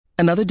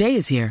Another day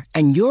is here,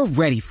 and you're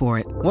ready for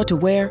it. What to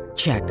wear?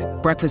 Check.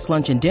 Breakfast,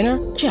 lunch, and dinner?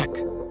 Check.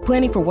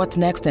 Planning for what's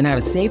next and how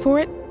to save for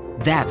it?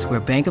 That's where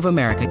Bank of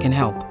America can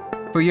help.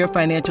 For your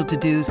financial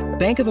to-dos,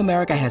 Bank of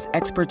America has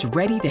experts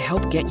ready to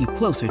help get you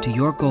closer to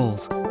your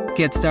goals.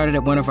 Get started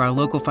at one of our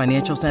local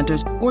financial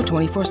centers or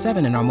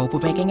 24/7 in our mobile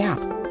banking app.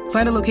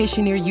 Find a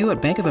location near you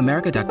at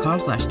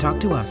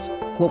bankofamerica.com/talktous.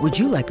 What would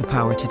you like the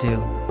power to do?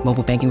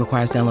 Mobile banking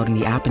requires downloading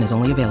the app and is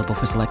only available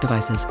for select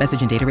devices.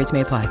 Message and data rates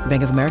may apply.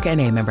 Bank of America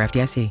N.A., member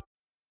FDIC.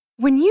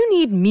 When you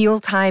need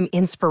mealtime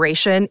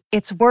inspiration,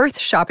 it's worth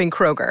shopping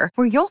Kroger,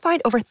 where you'll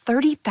find over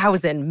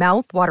 30,000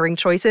 mouth-watering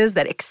choices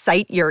that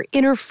excite your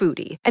inner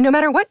foodie. And no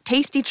matter what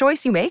tasty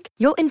choice you make,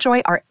 you'll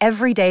enjoy our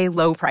everyday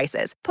low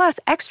prices, plus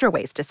extra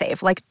ways to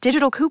save, like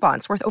digital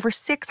coupons worth over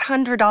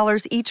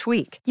 $600 each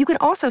week. You can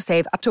also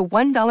save up to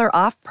 $1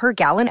 off per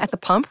gallon at the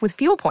pump with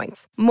fuel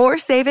points. More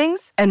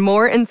savings and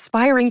more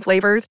inspiring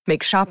flavors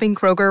make shopping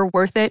Kroger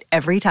worth it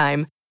every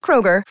time.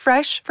 Kroger,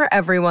 fresh for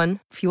everyone.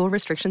 Fuel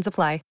restrictions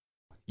apply.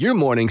 Your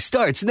morning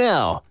starts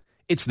now.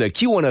 It's the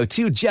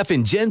Q102 Jeff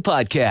and Jen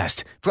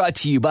podcast, brought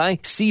to you by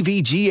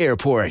CVG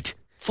Airport.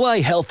 Fly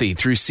healthy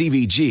through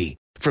CVG.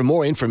 For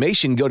more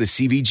information, go to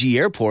CVG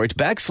Airport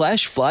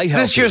 /fly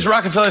healthy. This year's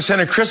Rockefeller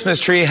Center Christmas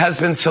tree has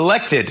been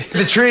selected.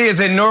 The tree is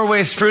a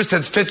Norway spruce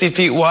that's 50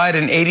 feet wide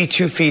and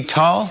 82 feet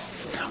tall,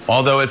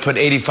 although it put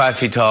 85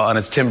 feet tall on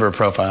its timber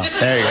profile.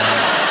 There you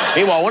go.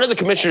 Meanwhile, one of the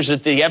commissioners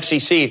at the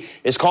FCC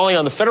is calling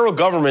on the federal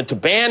government to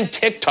ban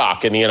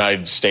TikTok in the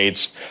United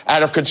States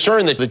out of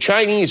concern that the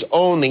Chinese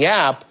own the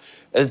app,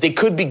 that they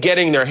could be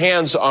getting their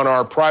hands on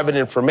our private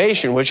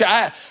information, which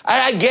I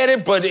get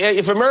it, but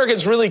if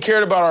Americans really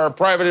cared about our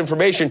private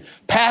information,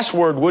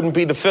 password wouldn't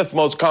be the fifth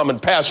most common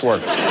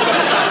password.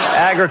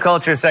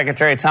 Agriculture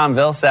Secretary Tom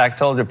Vilsack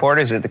told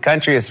reporters that the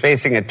country is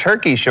facing a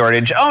turkey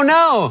shortage. Oh,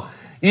 no!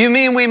 You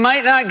mean we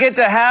might not get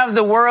to have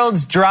the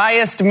world's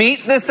driest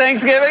meat this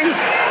Thanksgiving?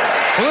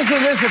 Well, listen to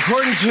this.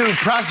 According to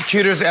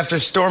prosecutors, after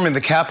storming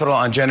the Capitol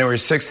on January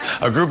 6th,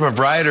 a group of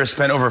rioters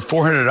spent over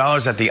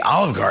 $400 at the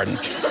Olive Garden.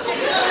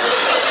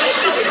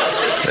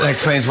 That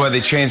explains why they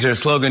changed their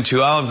slogan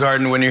to Olive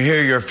Garden. When you're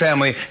here, your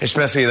family,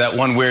 especially that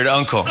one weird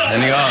uncle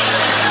in the Olive Garden.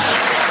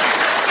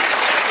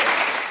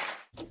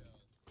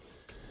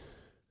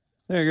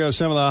 There you go.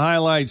 Some of the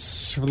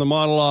highlights from the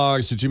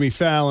monologues of Jimmy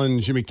Fallon,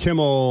 Jimmy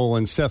Kimmel,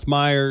 and Seth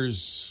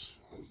Meyers.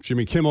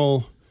 Jimmy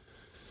Kimmel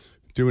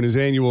doing his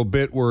annual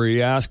bit where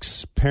he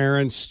asks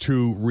parents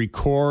to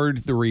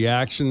record the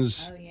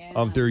reactions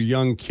of their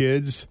young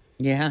kids.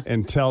 Yeah.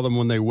 And tell them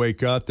when they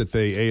wake up that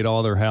they ate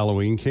all their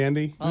Halloween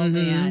candy. Oh,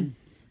 man.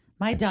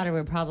 My daughter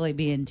would probably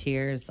be in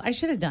tears. I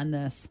should have done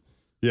this.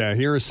 Yeah,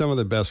 here are some of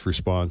the best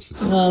responses.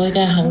 Well, we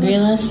got hungry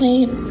last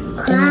night,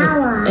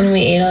 and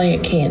we ate all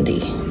your candy.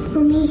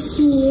 Let me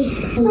see.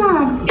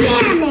 Oh,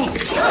 damn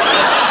it!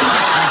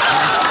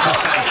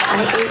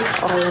 I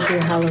ate all of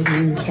your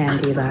Halloween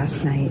candy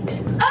last night.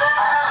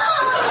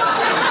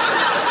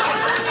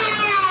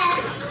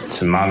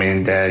 So Mommy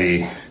and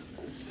Daddy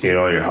ate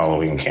all your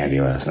Halloween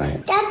candy last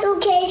night. That's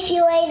okay if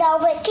you ate all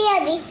the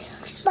candy.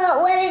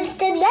 But when it's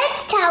the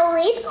next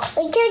Halloween,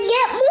 we can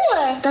get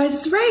more.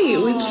 That's right,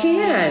 we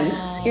can.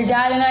 Your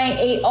dad and I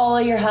ate all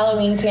of your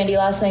Halloween candy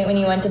last night when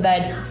you went to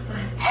bed.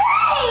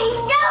 Hey,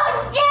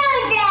 don't do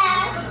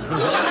that! Don't do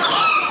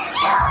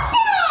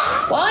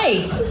that!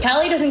 Why?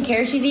 Callie doesn't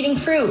care. She's eating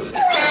fruit.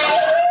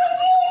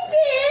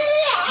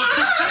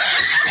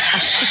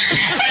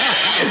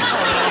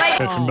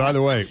 And by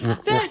the way,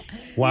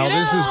 while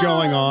this is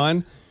going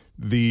on,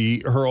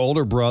 her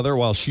older brother,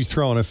 while she's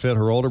throwing a fit,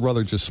 her older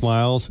brother just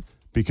smiles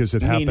because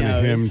it happened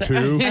to him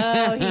too.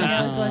 Oh, he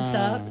knows what's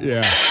up.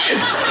 Yeah.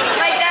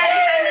 My dad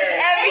has done this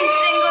every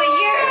single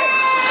year.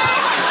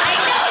 I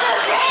know the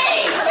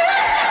pain.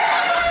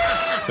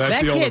 That's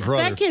the older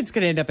brother. That kid's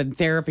going to end up in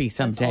therapy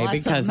someday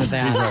because of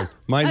that. Like,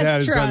 my dad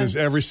has done this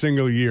every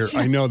single year.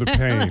 I know the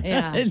pain.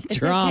 Yeah. It's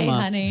Drama. okay,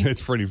 honey.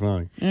 It's pretty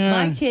funny.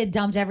 My kid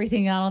dumped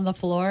everything out on the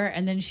floor,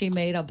 and then she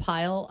made a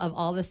pile of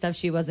all the stuff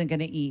she wasn't going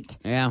to eat.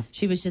 Yeah.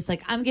 She was just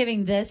like, I'm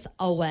giving this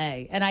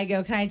away. And I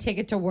go, can I take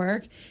it to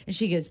work? And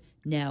she goes,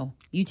 no,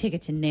 you take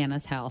it to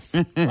Nana's house.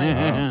 Like,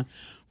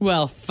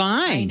 Well,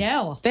 fine. I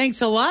know. Thanks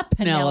a lot,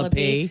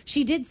 Penelope.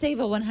 She did save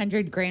a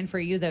 $100,000 for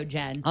you, though,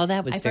 Jen. Oh,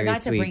 that was very I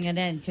forgot sweet. to bring it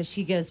in because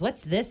she goes,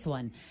 what's this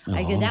one?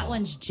 I go, that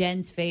one's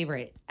Jen's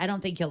favorite. I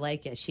don't think you'll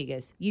like it. She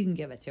goes, you can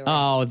give it to her.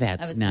 Oh, That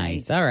that's was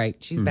nice. nice. All right.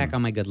 She's back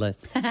on my good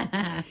list. All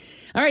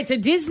right. So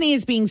Disney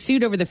is being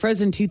sued over the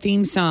Frozen 2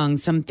 theme song,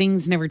 Some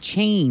Things Never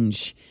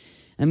Change.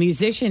 A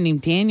musician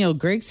named Daniel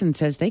Grigson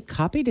says they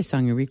copied a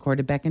song he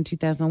recorded back in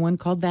 2001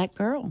 called That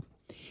Girl.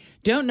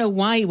 Don't know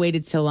why he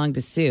waited so long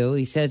to sue.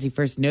 He says he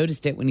first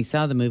noticed it when he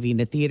saw the movie in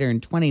the theater in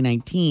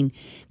 2019,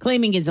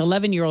 claiming his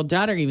 11-year-old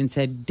daughter even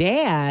said,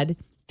 Dad,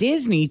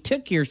 Disney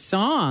took your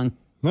song.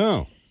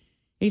 No.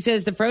 He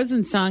says the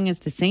Frozen song has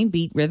the same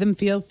beat, rhythm,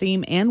 feel,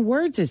 theme, and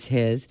words as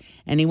his,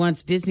 and he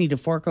wants Disney to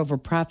fork over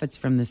profits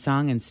from the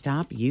song and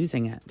stop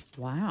using it.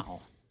 Wow.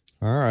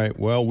 All right.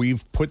 Well,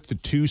 we've put the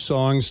two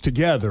songs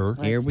together.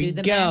 Here we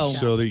go.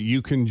 So that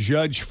you can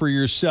judge for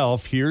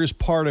yourself. Here's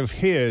part of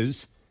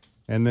his.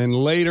 And then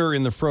later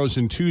in the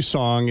Frozen 2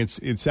 song,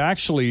 it's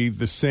actually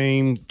the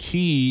same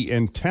key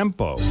and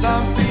tempo.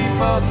 Some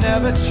people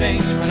never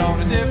change, but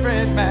on a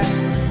different mask.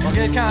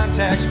 Forget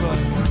contacts, but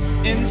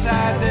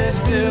inside they're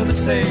still the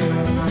same.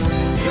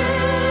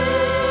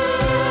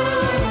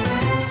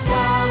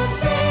 Some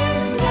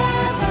things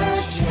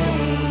never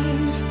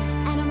change,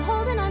 and I'm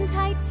holding on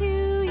tight to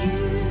you.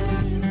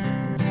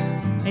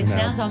 It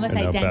sounds almost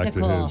and now back to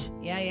identical. his.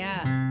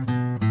 Yeah.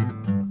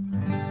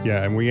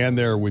 Yeah, and we end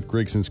there with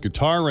Grigson's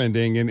guitar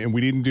ending, and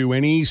we didn't do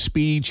any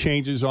speed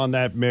changes on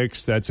that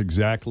mix. That's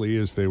exactly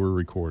as they were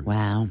recorded.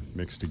 Wow.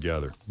 Mixed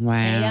together. Wow.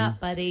 Hey up,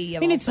 buddy. I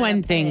mean, it's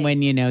one thing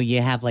when,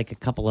 you have like a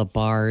couple of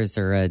bars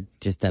or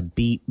just a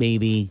beat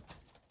maybe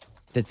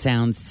that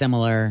sounds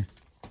similar.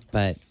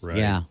 But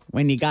yeah,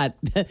 when you got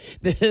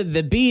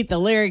the beat, the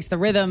lyrics, the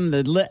rhythm,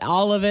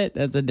 all of it,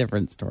 that's a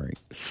different story.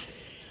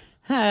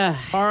 All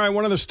right,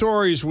 one of the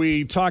stories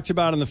we talked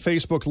about in the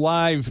Facebook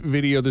Live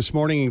video this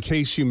morning, in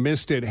case you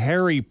missed it,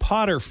 Harry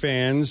Potter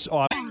fans.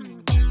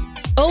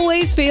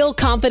 Always feel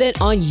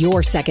confident on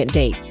your second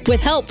date.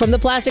 With help from the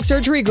Plastic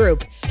Surgery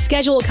Group.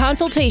 Schedule a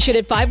consultation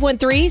at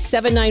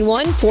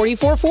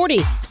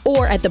 513-791-4440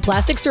 or at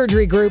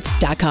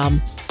theplasticsurgerygroup.com.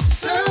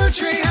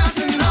 Surgery has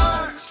an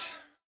art.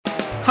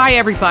 Hi,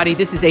 everybody.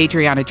 This is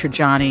Adriana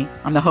Trajani.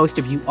 I'm the host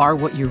of You Are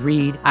What You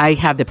Read. I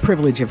have the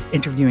privilege of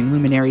interviewing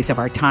luminaries of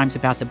our times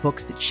about the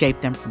books that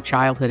shaped them from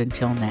childhood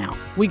until now.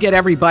 We get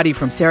everybody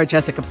from Sarah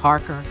Jessica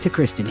Parker to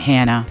Kristen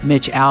Hanna,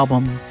 Mitch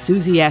Albom,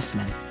 Susie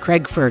Essman,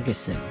 Craig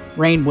Ferguson,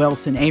 Rainn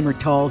Wilson, Amor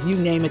Tolls, you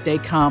name it, they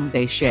come,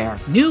 they share.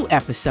 New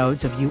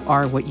episodes of You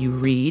Are What You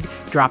Read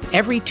drop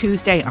every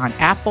Tuesday on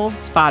Apple,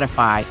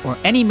 Spotify, or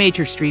any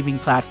major streaming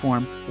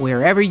platform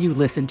wherever you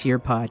listen to your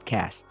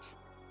podcasts.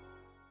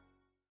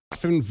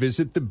 Often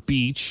visit the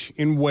beach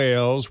in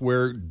Wales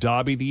where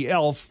Dobby the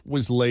elf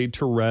was laid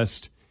to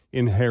rest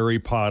in Harry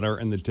Potter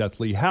and the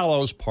Deathly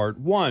Hallows Part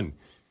 1.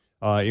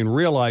 In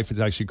real life, it's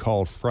actually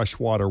called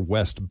Freshwater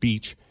West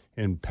Beach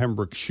in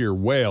Pembrokeshire,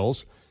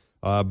 Wales.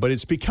 But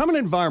it's become an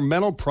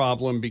environmental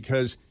problem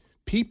because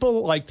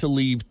people like to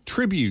leave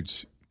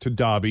tributes to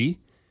Dobby,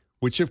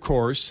 which, of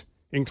course,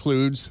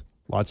 includes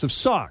lots of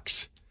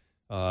socks.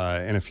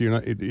 And if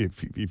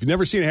you've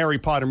never seen a Harry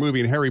Potter movie,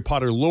 in Harry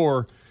Potter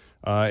lore,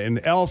 an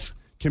elf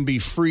can be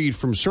freed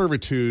from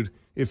servitude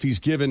if he's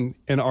given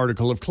an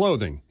article of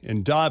clothing.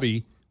 And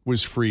Dobby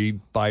was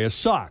freed by a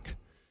sock.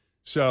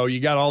 So you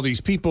got all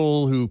these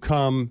people who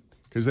come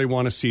because they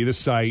want to see the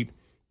site.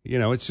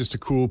 It's just a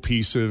cool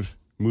piece of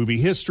movie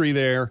history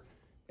there.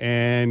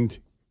 And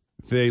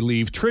they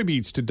leave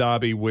tributes to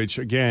Dobby, which,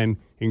 again,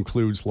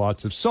 includes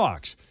lots of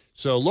socks.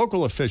 So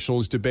local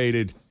officials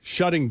debated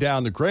shutting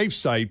down the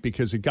gravesite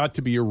because it got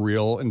to be a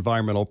real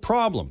environmental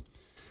problem.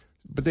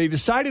 But they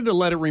decided to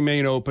let it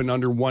remain open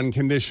under one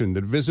condition,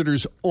 that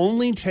visitors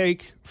only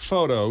take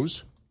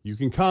photos. You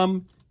can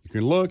come, you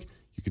can look,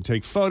 you can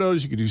take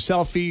photos, you can do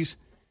selfies,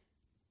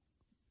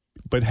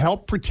 but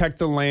help protect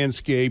the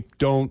landscape.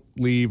 Don't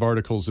leave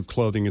articles of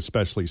clothing,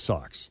 especially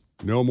socks.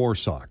 No more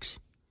socks.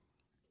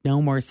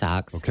 No more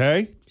socks.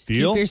 Okay? Just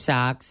Deal? keep your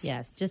socks.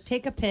 Yes, just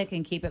take a pic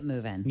and keep it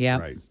moving. Yeah.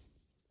 Right.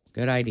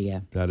 Good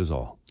idea. That is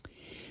all.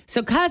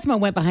 So Cosmo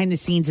went behind the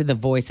scenes of The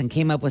Voice and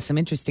came up with some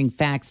interesting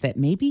facts that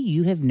maybe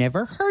you have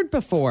never heard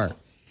before.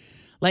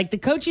 Like the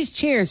coaches'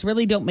 chairs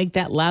really don't make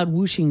that loud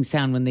whooshing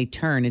sound when they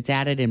turn. It's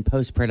added in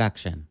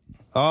post-production.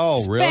 Oh,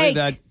 It's really? fake.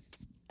 That.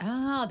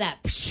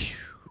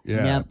 Yeah.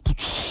 Yep.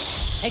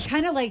 It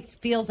kind of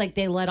feels like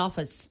they let off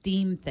a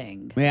steam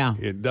thing. Yeah.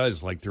 It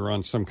does, like they're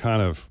on some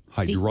kind of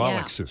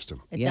hydraulic yeah.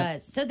 system. It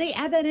does. So they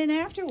add that in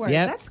afterwards.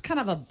 Yep. That's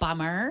kind of a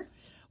bummer.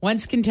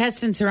 Once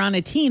contestants are on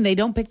a team, they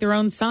don't pick their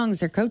own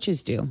songs. Their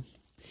coaches do.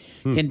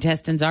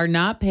 Contestants are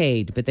not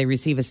paid, but they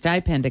receive a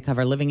stipend to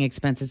cover living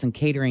expenses, and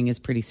catering is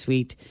pretty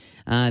sweet.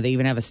 They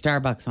even have a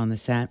Starbucks on the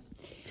set.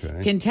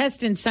 Okay.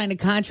 Contestants sign a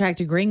contract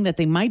agreeing that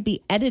they might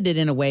be edited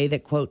in a way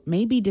that, quote,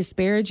 may be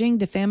disparaging,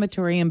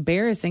 defamatory,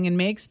 embarrassing, and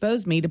may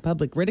expose me to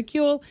public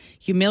ridicule,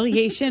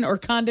 humiliation, or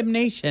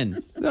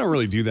condemnation. They don't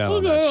really do that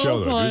on that show,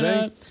 though, do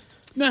they?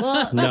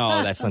 Well,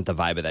 No, that's not the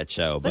vibe of that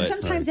show. but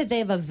sometimes if they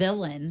have a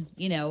villain,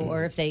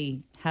 or if they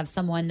have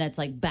someone that's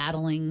like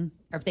battling,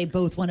 or if they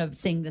both want to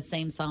sing the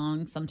same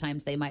song,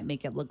 sometimes they might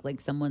make it look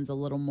like someone's a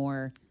little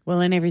more.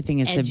 Well, and everything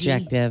is edgy.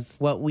 subjective.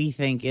 What we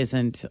think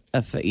isn't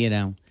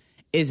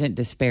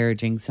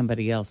disparaging,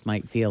 somebody else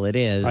might feel it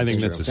is. I think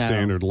that's a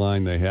standard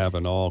line they have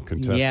in all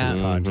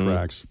contestant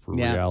contracts for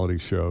reality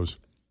shows.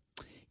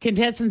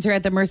 Contestants are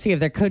at the mercy of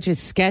their coach's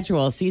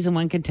schedule. Season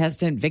 1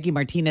 contestant Vicky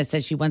Martinez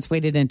says she once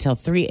waited until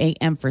 3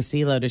 a.m. for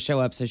CeeLo to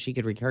show up so she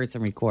could rehearse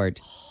and record.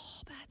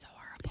 Oh, that's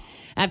horrible.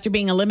 After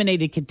being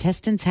eliminated,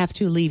 contestants have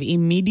to leave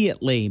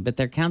immediately, but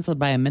they're counseled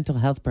by a mental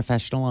health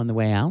professional on the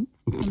way out.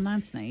 And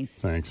that's nice.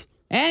 Thanks.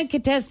 And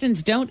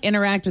contestants don't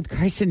interact with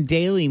Carson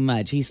Daly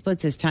much. He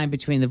splits his time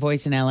between The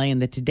Voice in L.A. and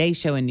The Today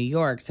Show in New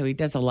York, so he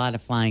does a lot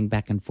of flying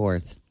back and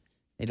forth.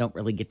 They don't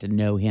really get to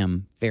know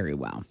him very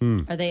well.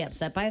 Are they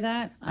upset by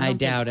that? I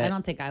doubt it. I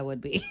don't think I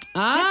would be.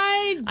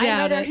 I doubt I'd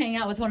rather it. hang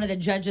out with one of the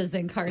judges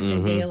than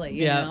Carson Daly,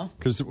 you know?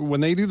 Because when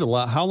they do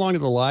how long do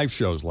the live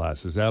shows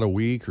last? Is that a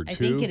week or two? I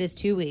think it is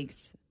 2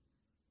 weeks.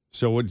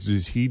 So what,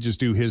 does he just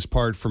do his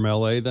part from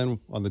L.A. then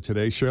on the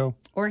Today Show?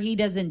 Or he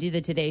doesn't do the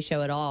Today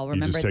Show at all.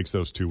 Remember, he just takes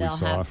those 2 weeks they'll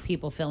have off.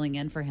 people filling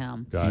in for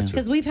him. Gotcha.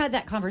 Because we've had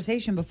that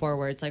conversation before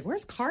where it's like,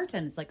 where's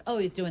Carson? It's like, oh,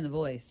 he's doing the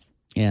voice.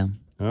 Yeah.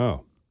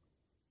 Oh.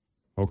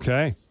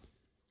 Okay.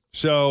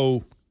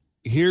 So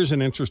here's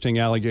an interesting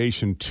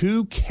allegation.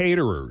 2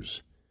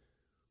 caterers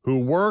who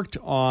worked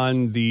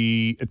on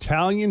the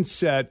Italian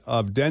set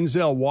of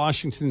Denzel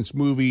Washington's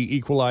movie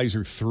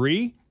Equalizer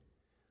 3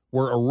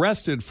 were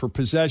arrested for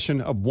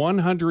possession of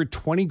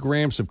 120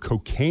 grams of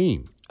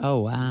cocaine.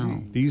 Oh,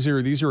 wow. These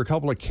are a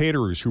couple of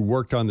caterers who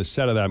worked on the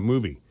set of that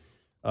movie.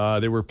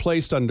 They were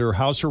placed under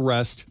house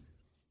arrest,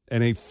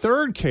 and a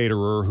third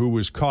caterer who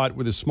was caught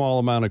with a small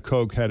amount of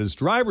coke had his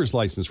driver's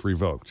license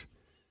revoked.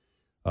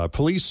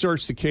 Police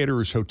searched the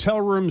caterer's hotel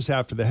rooms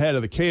after the head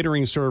of the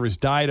catering service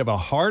died of a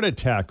heart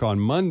attack on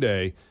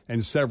Monday,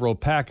 and several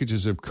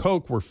packages of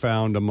coke were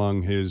found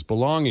among his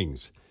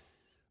belongings.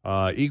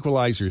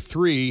 Equalizer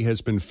 3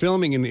 has been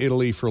filming in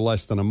Italy for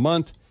less than a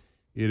month.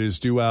 It is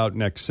due out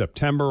next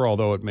September,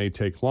 although it may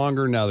take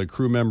longer. Now the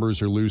crew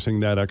members are losing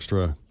that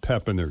extra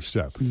pep in their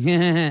step.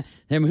 They're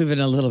moving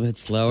a little bit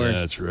slower.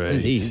 That's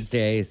right. These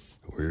days.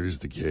 Where's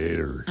the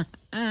caterer?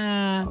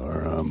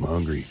 I'm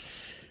hungry.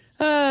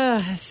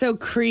 So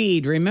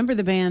Creed. Remember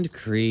the band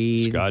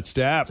Creed? Scott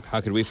Stapp.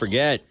 How could we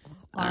forget?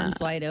 Arms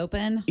wide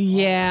open.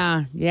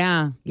 Yeah.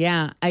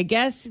 I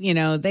guess,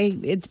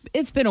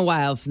 it's been a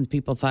while since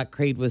people thought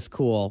Creed was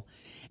cool.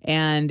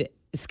 And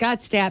Scott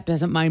Stapp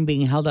doesn't mind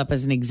being held up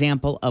as an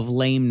example of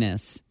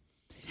lameness.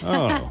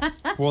 Oh,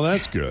 well,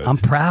 that's good. I'm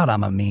proud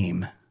I'm a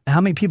meme.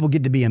 How many people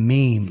get to be a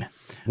meme?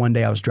 One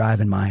day I was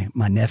driving my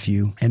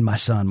nephew and my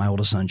son, my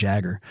oldest son,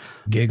 Jagger,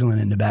 giggling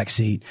in the back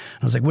seat.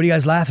 I was like, what are you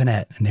guys laughing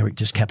at? And they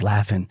just kept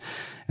laughing.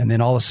 And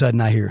then all of a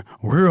sudden I hear,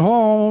 we're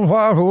home,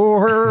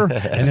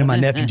 and then my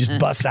nephew just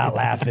busts out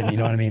laughing, you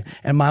know what I mean?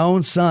 And my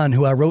own son,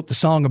 who I wrote the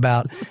song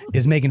about,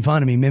 is making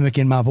fun of me,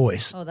 mimicking my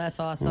voice. Oh, that's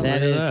awesome.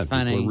 That is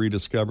funny. People are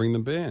rediscovering the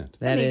band.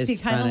 That makes me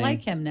kind of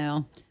like him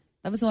now.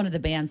 That was one of the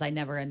bands I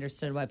never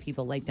understood why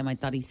people liked him. I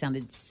thought he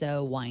sounded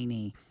so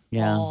whiny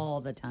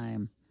all the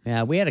time.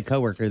 Yeah, we had a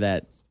coworker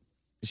that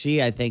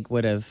I think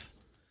would have.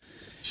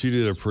 She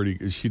did a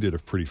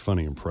pretty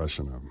funny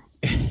impression of him.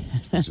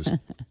 It's just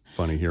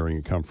funny hearing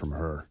it come from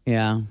her.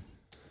 Yeah.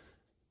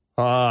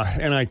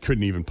 And I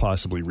couldn't even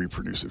possibly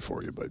reproduce it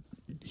for you, but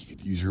you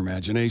could use your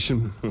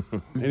imagination.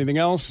 Anything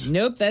else?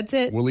 Nope, that's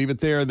it. We'll leave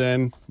it there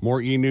then.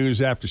 More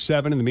E-News after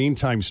 7. In the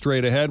meantime,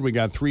 straight ahead, we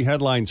got 3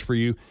 headlines for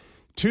you.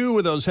 2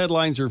 of those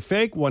headlines are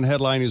fake. 1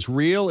 headline is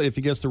real. If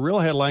you guess the real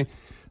headline,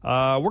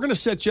 we're going to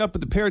set you up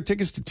with a pair of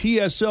tickets to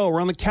TSO.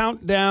 We're on the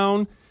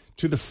countdown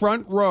to the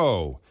front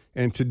row.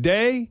 And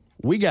today,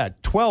 we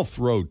got 12th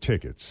row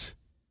tickets.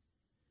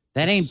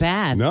 That ain't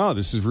bad. No,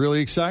 this is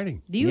really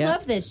exciting. Do you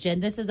love this,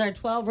 Jen? This is our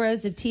 12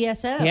 rows of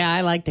TSO. Yeah,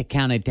 I like to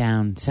count it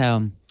down.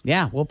 So,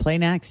 yeah, we'll play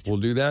next. We'll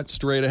do that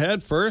straight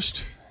ahead.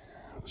 First,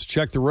 let's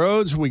check the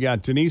roads. We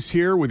got Denise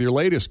here with your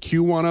latest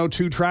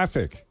Q102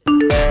 traffic.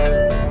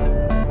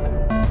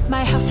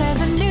 My house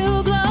has a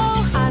new glow.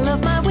 I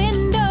love my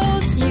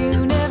windows.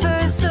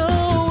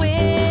 Universal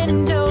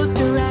Windows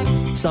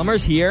Direct.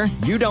 Summer's here.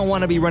 You don't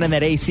want to be running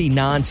that AC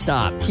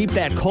nonstop. Keep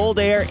that cold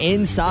air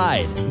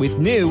inside with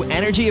new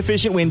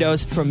energy-efficient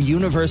windows from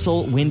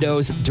Universal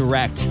Windows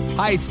Direct.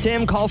 Hi, it's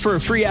Tim. Call for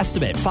a free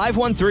estimate.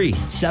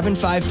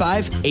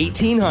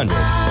 513-755-1800.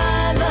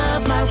 I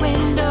love my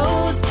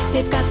windows.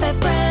 They've got that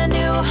brand new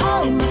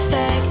home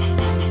effect.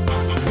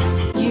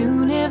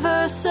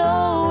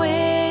 Universal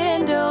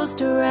Windows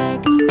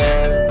Direct.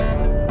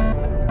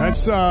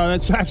 That's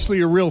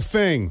actually a real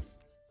thing.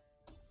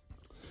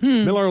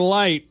 Miller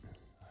Lite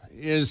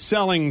is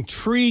selling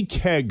tree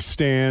keg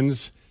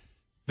stands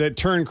that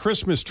turn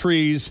Christmas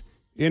trees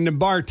into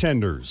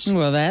bartenders.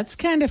 Well, that's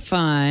kind of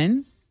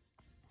fun.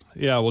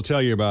 Yeah, we'll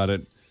tell you about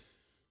it.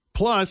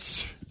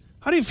 Plus,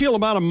 how do you feel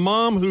about a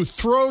mom who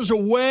throws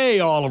away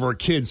all of her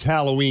kids'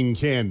 Halloween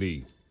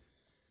candy?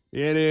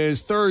 It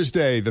is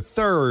Thursday, the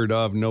 3rd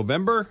of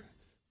November,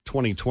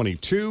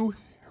 2022.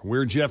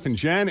 We're Jeff and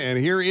Jen, and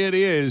here it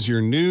is,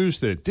 your news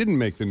that didn't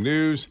make the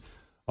news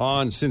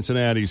on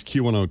Cincinnati's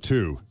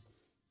Q102.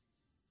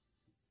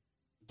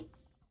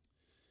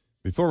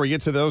 Before we get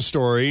to those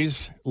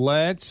stories,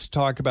 let's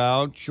talk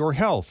about your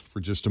health for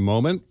just a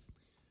moment.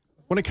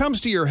 When it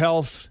comes to your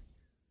health,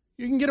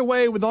 you can get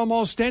away with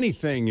almost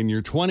anything in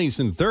your 20s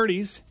and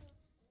 30s.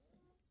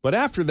 But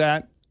after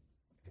that,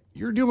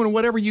 you're doing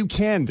whatever you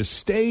can to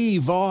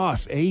stave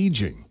off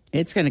aging.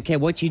 It's going to,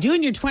 what you do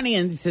in your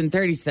 20s and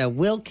 30s, though,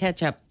 will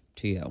catch up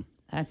to you.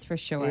 That's for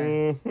sure.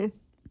 Mm-hmm.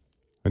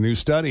 A new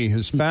study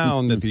has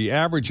found that the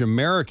average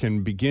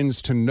American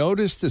begins to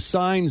notice the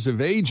signs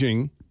of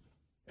aging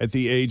at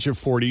the age of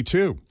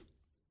 42.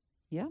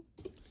 Yeah.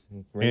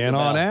 And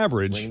on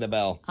average... Ring the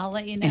bell. I'll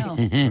let you know.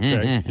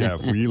 Okay, yeah.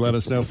 Will you let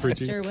us know,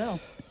 Freaky? I sure will.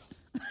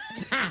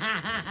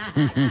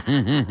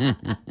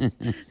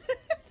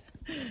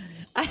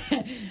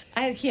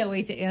 I can't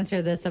wait to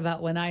answer this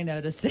about when I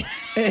noticed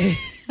it.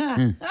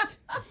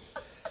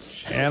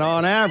 And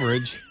on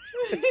average,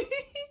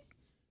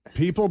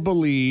 people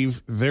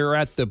believe they're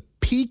at the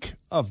peak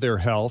of their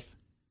health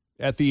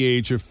at the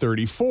age of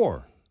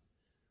 34.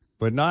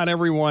 But not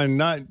everyone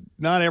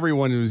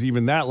is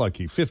even that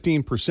lucky.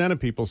 15% of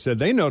people said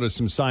they noticed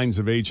some signs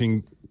of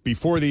aging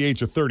before the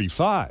age of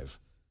 35.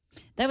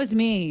 That was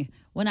me.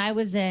 When I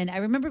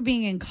remember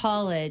being in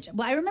college.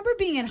 Well, I remember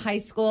being in high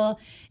school,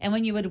 and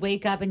when you would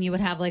wake up and you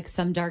would have like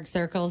some dark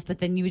circles, but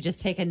then you would just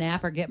take a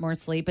nap or get more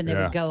sleep and they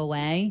would go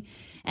away.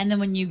 And then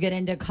when you get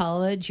into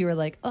college, you were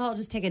like, oh, I'll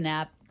just take a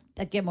nap,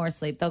 get more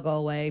sleep, they'll go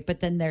away. But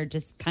then they're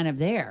just kind of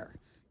there.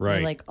 Right.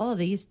 You're like, oh,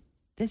 this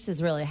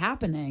is really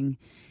happening.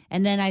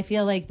 And then I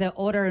feel like the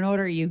older and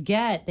older you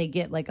get, they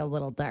get like a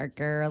little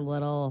darker, a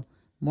little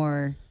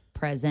more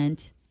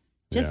present.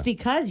 Just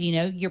because,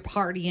 you're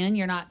partying,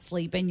 you're not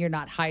sleeping, you're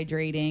not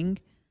hydrating.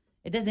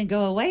 It doesn't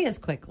go away as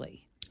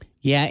quickly.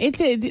 Yeah,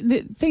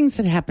 the things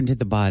that happen to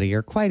the body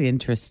are quite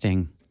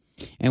interesting.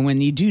 And when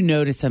you do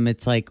notice them,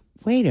 it's like,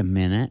 wait a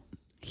minute.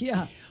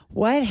 Yeah.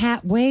 What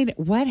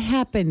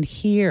happened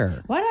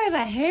here? Why do I have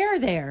a hair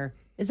there?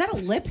 Is that a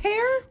lip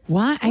hair?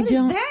 Why? What is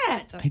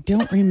that? I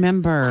don't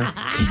remember.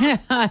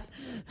 I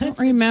don't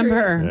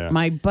remember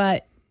my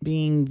butt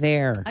being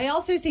there. I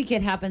also think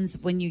it happens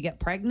when you get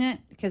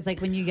pregnant, because like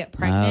when you get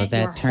pregnant,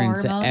 that your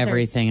turns hormones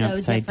everything are so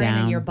upside different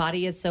down. and your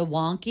body is so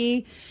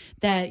wonky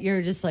that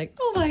you're just like,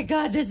 oh my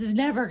God, this is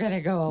never going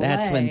to go away.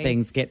 That's when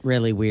things get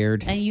really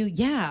weird. And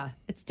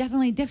it's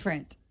definitely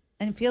different.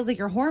 And it feels like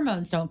your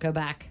hormones don't go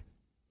back.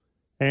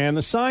 And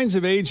the signs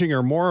of aging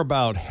are more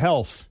about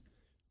health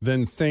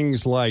than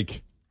things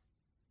like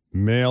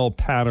male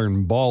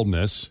pattern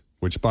baldness,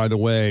 which, by the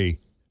way,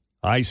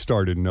 I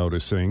started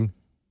noticing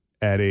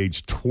at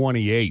age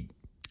 28.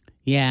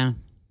 Yeah.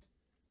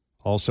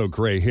 Also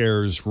gray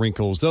hairs,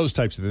 wrinkles, those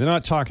types of things. They're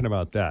not talking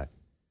about that.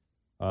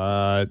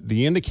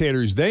 The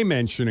indicators they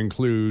mention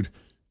include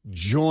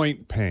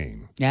joint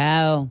pain.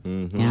 Oh.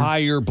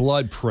 Higher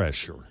blood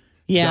pressure.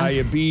 Yeah.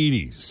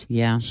 Diabetes.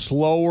 Yeah.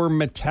 Slower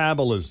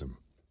metabolism.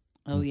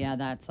 Oh, yeah,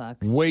 that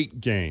sucks. Weight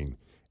gain.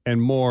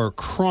 And more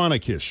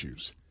chronic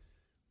issues.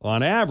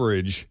 On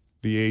average,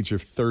 the age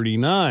of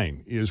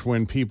 39 is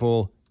when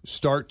people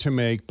start to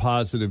make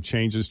positive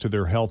changes to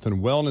their health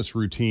and wellness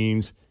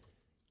routines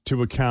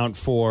to account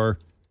for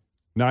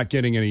not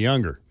getting any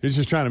younger. It's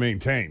just trying to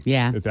maintain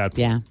at that point.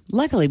 Yeah.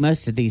 Luckily,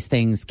 most of these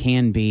things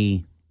can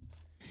be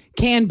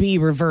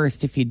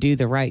reversed if you do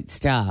the right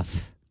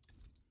stuff.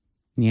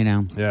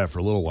 Yeah, for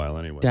a little while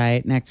anyway.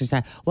 Diet and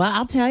exercise. Well,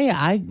 I'll tell you,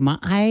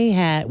 I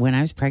had, when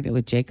I was pregnant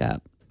with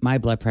Jacob, my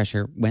blood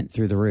pressure went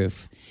through the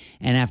roof.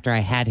 And after I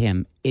had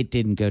him, it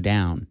didn't go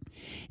down.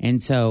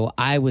 And so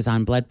I was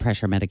on blood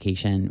pressure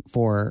medication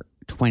for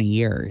 20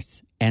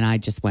 years, and I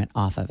just went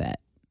off of it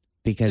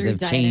because Through of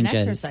diet changes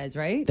and exercise,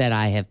 right? that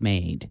I have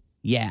made.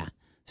 Yeah.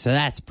 So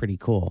that's pretty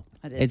cool.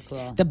 That is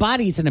cool. The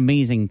body's an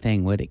amazing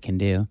thing, what it can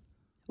do.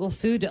 Well,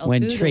 food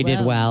when food treated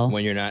alone. well.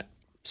 When you're not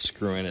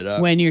screwing it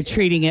up. When you're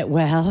treating it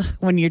well.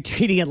 When you're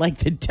treating it like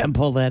the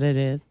temple that it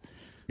is.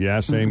 Yeah,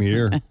 same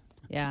here.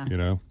 Yeah.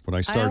 When I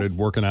started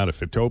working out at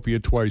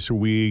Fitopia twice a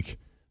week,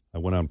 I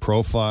went on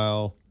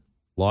Profile,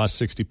 lost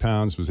 60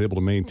 pounds, was able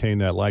to maintain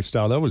that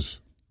lifestyle. That was,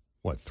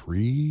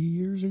 3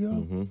 years ago?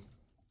 Mm-hmm.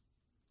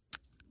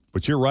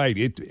 But you're right.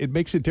 It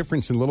makes a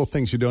difference in little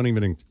things you don't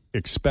even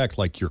expect,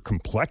 like your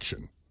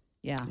complexion.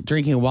 Yeah.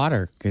 Drinking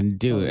water can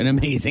do an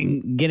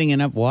amazing, getting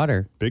enough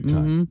water. Big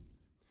time.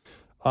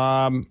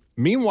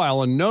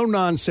 Meanwhile, a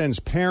no-nonsense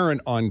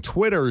parent on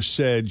Twitter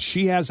said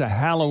she has a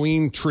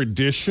Halloween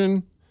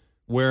tradition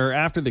where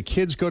after the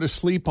kids go to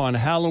sleep on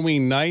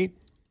Halloween night,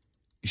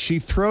 she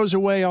throws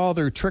away all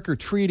their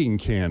trick-or-treating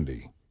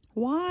candy.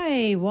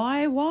 Why?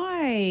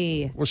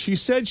 Well, she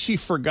said she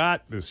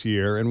forgot this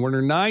year, and when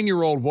her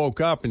 9-year-old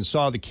woke up and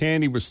saw the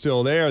candy was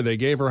still there, they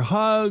gave her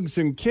hugs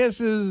and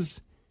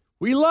kisses.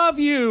 We love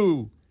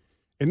you.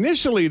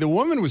 Initially, the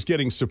woman was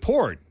getting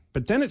support,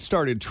 but then it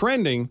started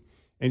trending,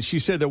 and she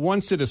said that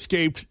once it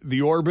escaped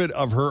the orbit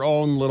of her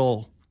own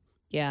little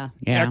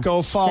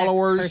Echo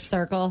followers. Her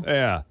circle.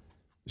 Yeah.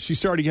 She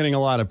started getting a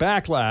lot of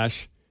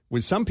backlash,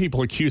 with some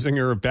people accusing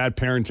her of bad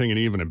parenting and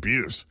even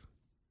abuse.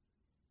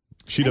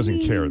 She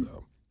doesn't care,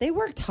 though. They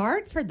worked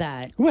hard for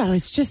that. Well,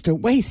 it's just a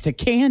waste of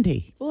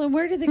candy. Well, and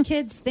where do the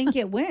kids think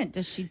it went?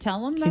 Does she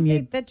tell them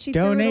that she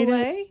donate threw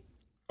it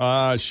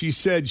away? She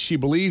said she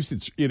believes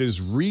it is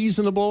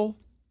reasonable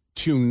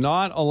to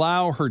not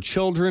allow her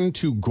children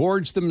to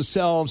gorge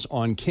themselves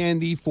on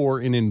candy for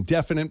an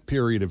indefinite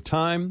period of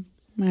time.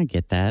 I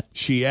get that.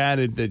 She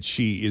added that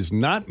she is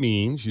not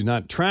mean. She's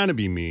not trying to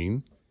be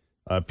mean.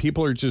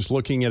 People are just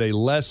looking at a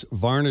less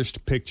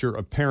varnished picture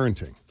of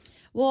parenting.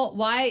 Well,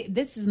 why?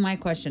 This is my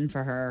question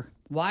for her.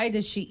 Why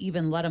does she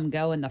even let them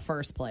go in the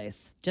first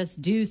place?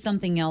 Just do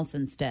something else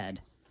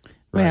instead.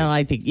 Well,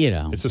 I think,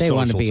 It's a they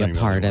want to social be a thing that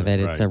part they of it.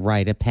 want, It's right. a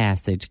rite of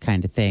passage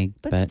kind of thing.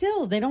 But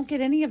still, they don't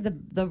get any of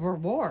the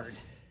reward.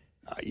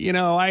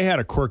 I had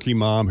a quirky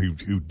mom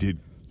who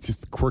did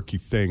just quirky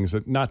things.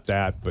 Not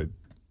that, but,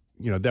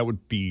 that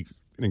would be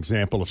an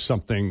example of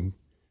something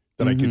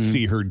that I could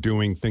see her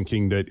doing,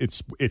 thinking that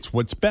it's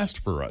what's best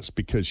for us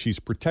because she's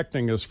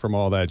protecting us from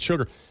all that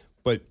sugar.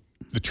 But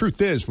the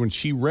truth is, when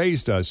she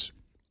raised us,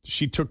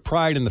 she took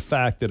pride in the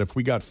fact that if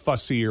we got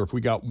fussy or if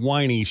we got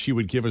whiny, she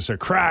would give us a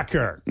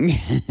cracker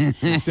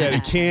instead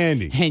of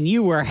candy. And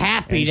you were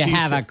happy to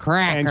have a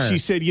cracker. And she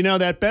said,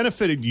 that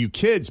benefited you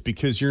kids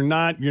because you're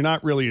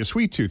not really a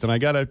sweet tooth. And I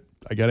gotta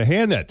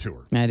hand that to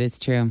her. That is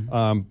true.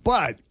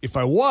 But if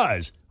I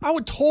was, I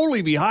would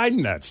totally be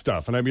hiding that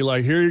stuff. And I'd be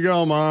like, here you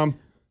go, Mom.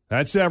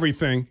 That's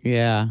everything.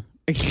 Yeah.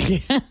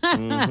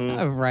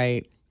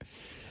 Right.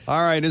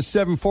 All right, it's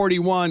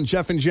 7:41.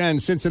 Jeff and Jen,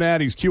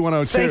 Cincinnati's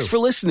Q102. Thanks for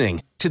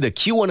listening to the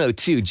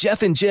Q102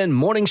 Jeff and Jen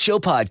Morning Show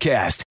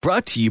podcast,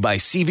 brought to you by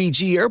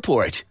CVG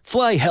Airport.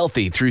 Fly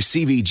healthy through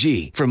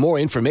CVG. For more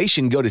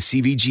information, go to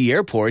CVG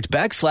Airport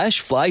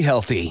 /fly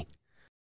healthy.